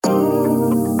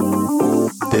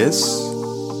This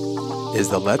is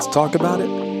the Let's Talk About It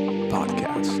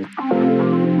podcast.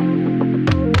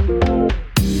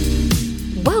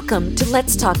 Welcome to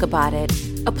Let's Talk About It,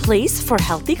 a place for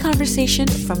healthy conversation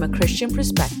from a Christian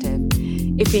perspective.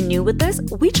 If you're new with us,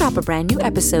 we drop a brand new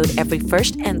episode every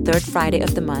first and third Friday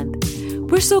of the month.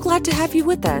 We're so glad to have you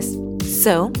with us.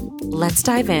 So, let's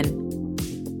dive in.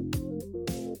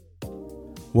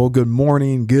 Well, good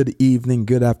morning, good evening,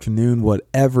 good afternoon,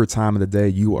 whatever time of the day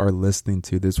you are listening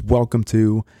to this. Welcome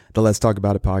to the Let's Talk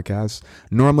About It podcast.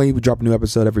 Normally, we drop a new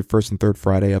episode every first and third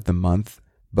Friday of the month,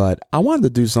 but I wanted to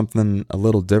do something a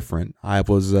little different. I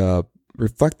was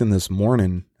reflecting this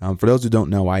morning. For those who don't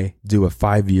know, I do a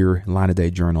 5-year line of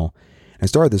day journal. I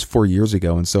started this 4 years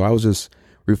ago, and so I was just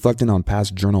reflecting on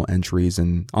past journal entries,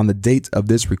 and on the date of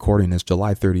this recording is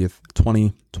July 30th,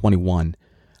 2021.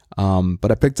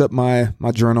 But I picked up my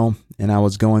journal and I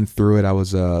was going through it. I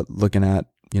was looking at,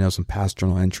 some past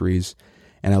journal entries,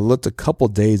 and I looked a couple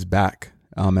days back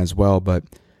as well, but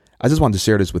I just wanted to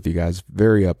share this with you guys.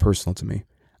 Very personal to me.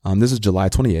 This is July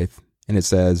 28th, and it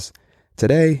says,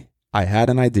 "Today I had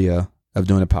an idea of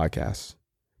doing a podcast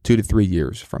 2 to 3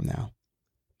 years from now.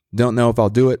 Don't know if I'll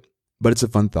do it, but it's a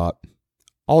fun thought.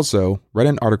 Also, read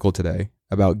an article today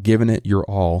about giving it your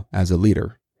all as a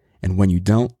leader, and when you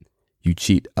don't, you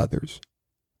cheat others.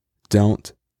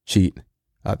 Don't cheat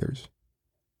others."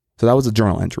 So that was a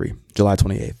journal entry, July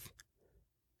 28th.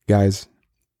 Guys,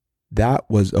 that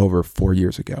was over 4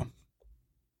 years ago.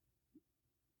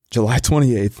 July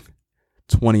 28th,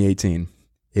 2018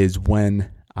 is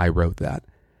when I wrote that.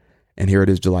 And here it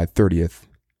is, July 30th,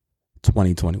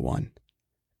 2021.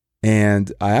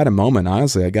 And I had a moment,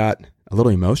 honestly, I got a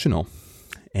little emotional.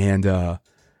 And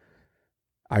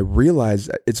I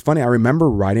realized, it's funny, I remember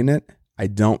writing it. I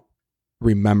don't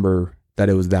remember that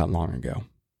it was that long ago.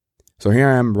 So here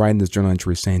I am writing this journal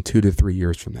entry saying 2 to 3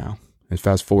 years from now. And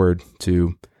fast forward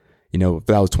to, if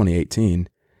that was 2018,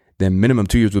 then minimum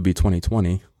 2 years would be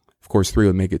 2020. Of course, 3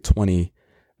 would make it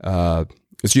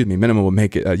minimum would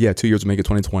make it, 2 years would make it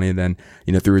 2020. And then,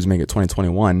 3 years would make it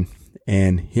 2021.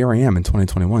 And here I am in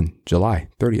 2021, July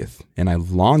 30th. And I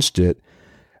launched it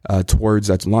I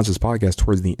launched this podcast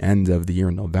towards the end of the year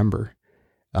in November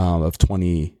of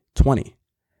 2020.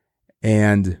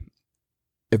 And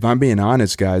if I'm being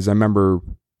honest, guys, I remember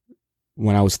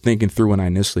when I was thinking through when I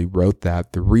initially wrote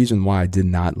that, the reason why I did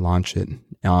not launch it,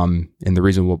 and the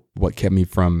reason what kept me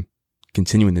from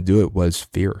continuing to do it was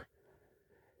fear.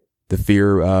 The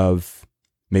fear of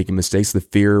making mistakes, the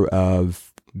fear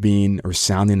of being or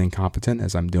sounding incompetent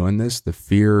as I'm doing this, the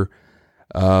fear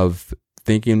of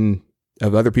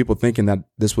other people thinking that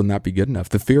this would not be good enough.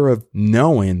 The fear of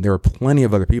knowing there are plenty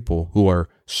of other people who are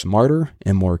smarter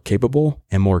and more capable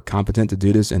and more competent to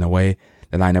do this in a way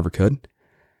that I never could.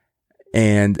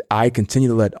 And I continue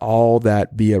to let all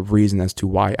that be a reason as to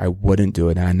why I wouldn't do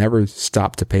it. And I never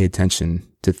stopped to pay attention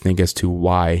to think as to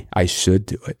why I should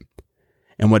do it.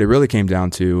 And what it really came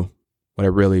down to, what I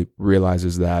really realized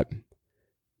is that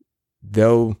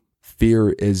though fear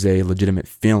is a legitimate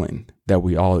feeling that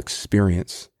we all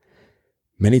experience,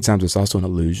 many times it's also an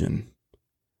illusion,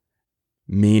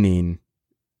 meaning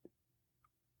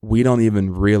we don't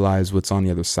even realize what's on the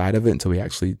other side of it until we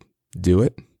actually do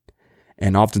it.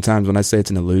 And oftentimes when I say it's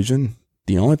an illusion,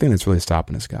 the only thing that's really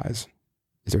stopping us, guys,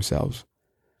 is ourselves.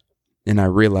 And I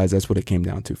realized that's what it came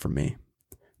down to for me.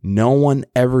 No one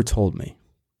ever told me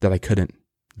that I couldn't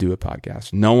do a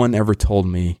podcast. No one ever told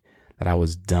me that I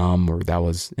was dumb or that I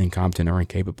was incompetent or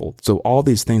incapable. So all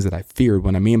these things that I feared,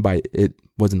 what I mean by it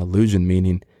was an illusion,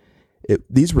 meaning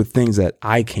these were things that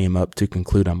I came up to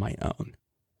conclude on my own,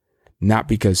 not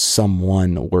because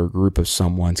someone or a group of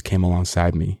someones came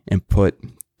alongside me and put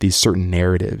these certain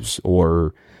narratives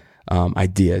or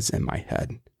ideas in my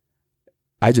head.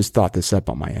 I just thought this up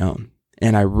on my own.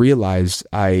 And I realized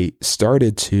I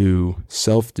started to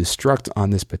self-destruct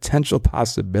on this potential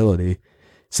possibility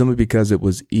simply because it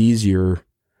was easier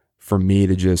for me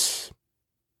to just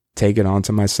take it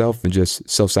onto myself and just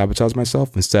self-sabotage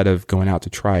myself instead of going out to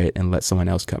try it and let someone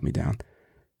else cut me down.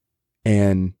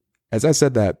 And as I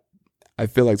said that, I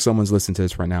feel like someone's listening to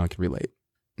this right now and can relate.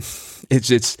 It's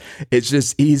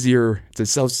just easier to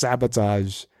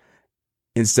self-sabotage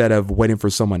instead of waiting for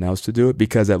someone else to do it,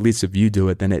 because at least if you do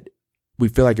it, then we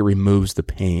feel like it removes the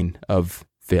pain of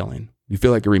failing. We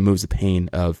feel like it removes the pain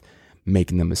of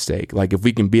making the mistake. Like if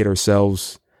we can beat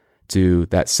ourselves to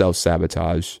that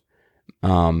self-sabotage,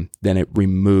 then it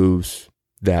removes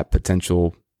that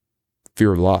potential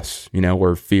fear of loss,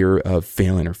 or fear of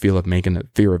failing or fear of making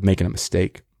a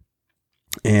mistake.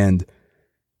 And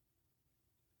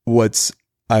what's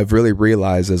I've really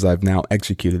realized as I've now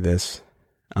executed this,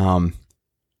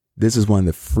 this is one of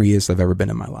the freest I've ever been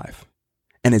in my life.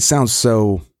 And it sounds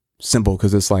so simple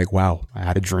because it's like, wow, I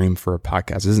had a dream for a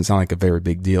podcast. It doesn't sound like a very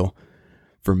big deal.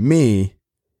 For me,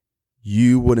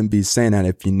 you wouldn't be saying that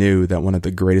if you knew that one of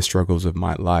the greatest struggles of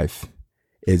my life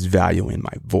is valuing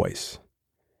my voice.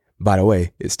 By the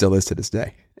way, it still is to this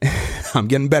day. I'm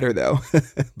getting better though.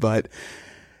 But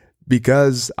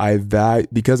because I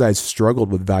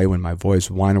struggled with valuing my voice,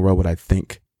 why in the world would I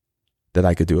think that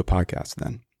I could do a podcast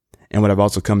then? And what I've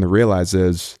also come to realize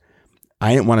is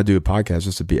I didn't want to do a podcast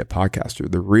just to be a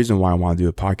podcaster. The reason why I want to do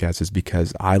a podcast is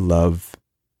because I love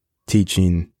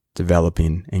teaching,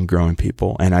 developing, and growing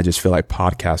people. And I just feel like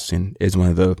podcasting is one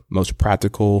of the most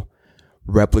practical,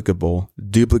 replicable,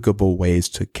 duplicable ways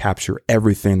to capture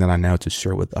everything that I know to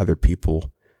share with other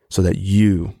people so that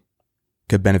you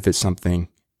could benefit something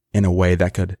in a way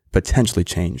that could potentially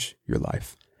change your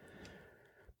life.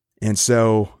 And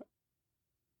so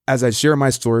as I share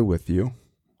my story with you,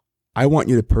 I want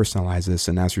you to personalize this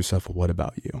and ask yourself, what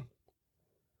about you?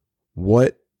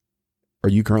 What are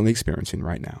you currently experiencing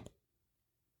right now?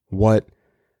 What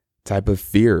type of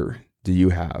fear do you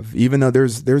have? Even though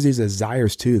there's these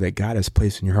desires too that God has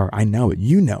placed in your heart. I know it.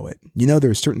 You know it. You know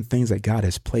there's certain things that God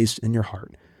has placed in your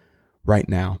heart right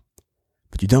now,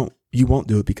 but you won't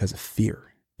do it because of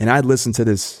fear. And I listened to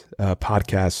this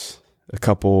podcast a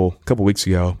couple weeks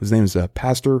ago. His name is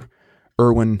Pastor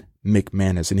Erwin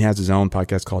McManus, and he has his own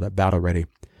podcast called About Already.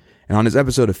 And on his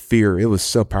episode of fear, it was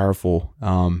so powerful.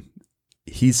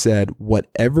 He said,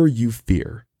 whatever you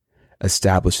fear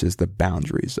establishes the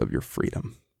boundaries of your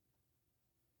freedom.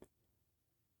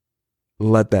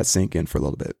 Let that sink in for a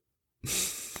little bit.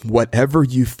 Whatever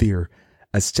you fear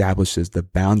establishes the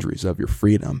boundaries of your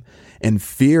freedom. And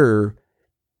fear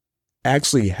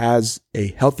actually has a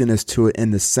healthiness to it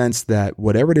in the sense that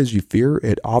whatever it is you fear,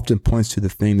 it often points to the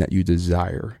thing that you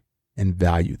desire and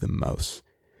value the most.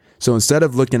 So instead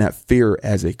of looking at fear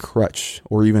as a crutch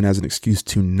or even as an excuse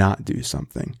to not do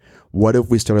something, what if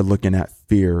we started looking at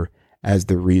fear as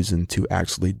the reason to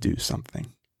actually do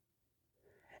something?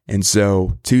 And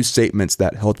so 2 statements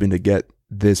that helped me to get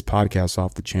this podcast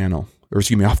off the channel,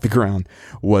 off the ground,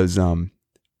 was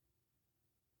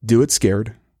do it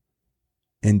scared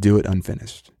and do it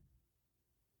unfinished.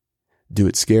 Do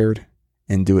it scared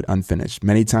and do it unfinished.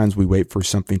 Many times we wait for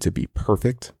something to be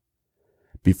perfect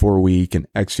before we can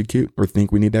execute or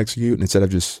think we need to execute instead of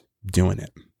just doing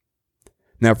it.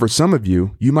 Now, for some of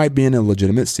you, you might be in a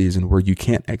legitimate season where you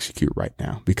can't execute right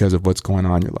now because of what's going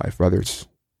on in your life, whether it's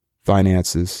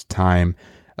finances, time,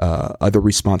 other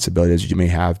responsibilities you may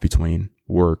have between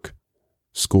work,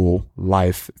 school,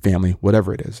 life, family,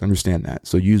 whatever it is. Understand that.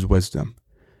 So use wisdom.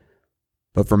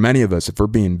 But for many of us, if we're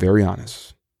being very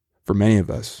honest, for many of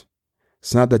us,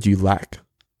 it's not that you lack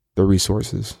the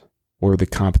resources or the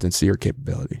competency or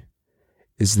capability.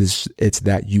 It's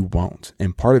that you won't.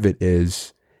 And part of it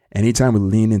is anytime we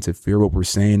lean into fear, what we're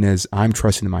saying is, I'm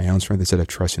trusting in my own strength instead of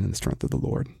trusting in the strength of the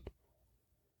Lord.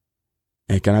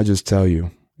 And can I just tell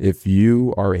you, if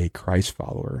you are a Christ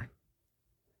follower,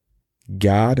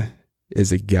 God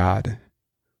is a God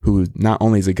who not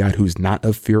only is a God who's not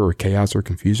of fear or chaos or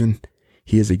confusion,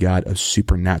 he is a God of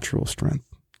supernatural strength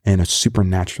and a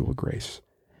supernatural grace.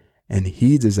 And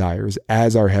he desires,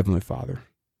 as our Heavenly Father,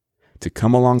 to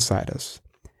come alongside us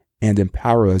and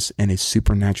empower us in a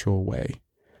supernatural way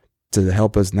to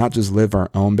help us not just live our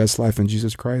own best life in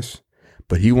Jesus Christ,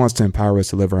 but he wants to empower us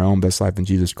to live our own best life in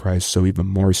Jesus Christ, so even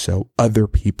more so other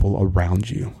people around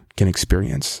you can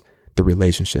experience the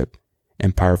relationship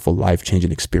and powerful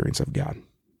life-changing experience of God.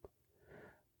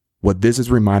 What this is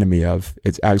reminding me of,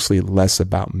 it's actually less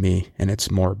about me and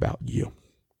it's more about you.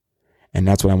 And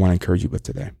that's what I want to encourage you with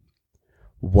today.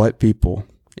 What people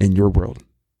in your world,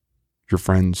 your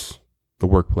friends, the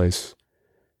workplace,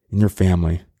 in your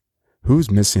family, who's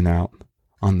missing out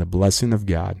on the blessing of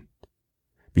God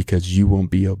because you won't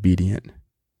be obedient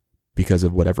because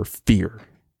of whatever fear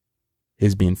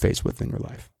is being faced with in your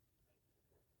life?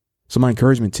 So my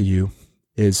encouragement to you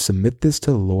is submit this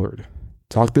to the Lord.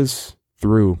 Talk this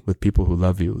through with people who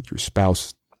love you, with your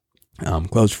spouse,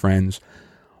 close friends,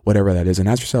 whatever that is, and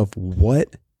ask yourself,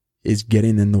 what is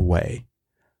getting in the way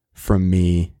from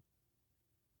me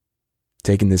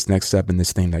taking this next step in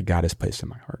this thing that God has placed in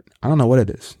my heart? I don't know what it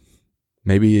is.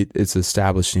 Maybe it's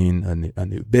establishing a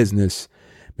new business.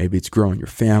 Maybe it's growing your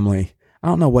family. I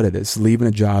don't know what it is. Leaving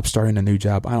a job, starting a new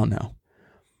job. I don't know.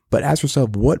 But ask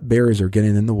yourself, what barriers are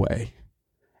getting in the way?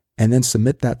 And then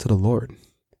submit that to the Lord.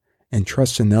 And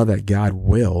trust and know that God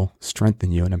will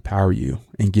strengthen you and empower you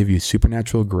and give you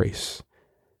supernatural grace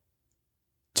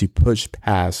to push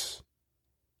past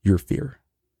your fear.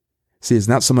 See, it's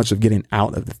not so much of getting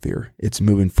out of the fear. It's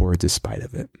moving forward despite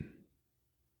of it.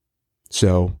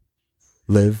 So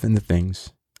live in the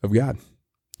things of God.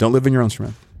 Don't live in your own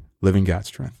strength. Live in God's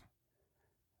strength.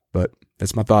 But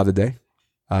that's my thought of the day.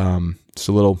 Just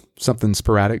a little something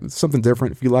sporadic, something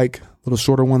different. If you like little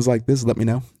shorter ones like this, let me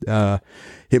know.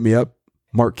 Hit me up,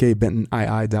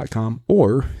 markkbentonii.com,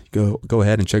 or go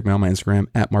ahead and check me out on my Instagram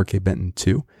at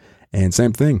markkbenton2. And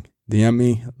same thing, DM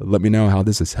me, let me know how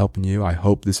this is helping you. I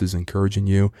hope this is encouraging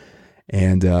you.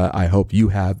 And I hope you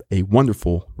have a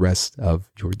wonderful rest of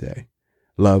your day.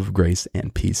 Love, grace,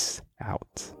 and peace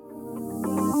out.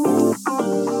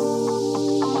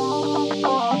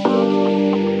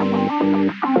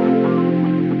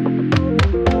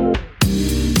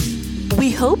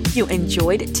 We hope you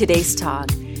enjoyed today's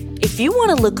talk. If you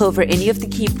want to look over any of the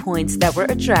key points that were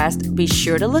addressed, be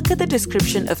sure to look at the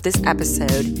description of this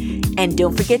episode. And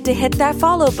don't forget to hit that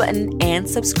follow button and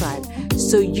subscribe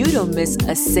so you don't miss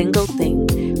a single thing.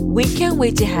 We can't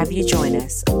wait to have you join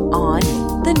us on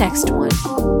the next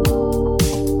one.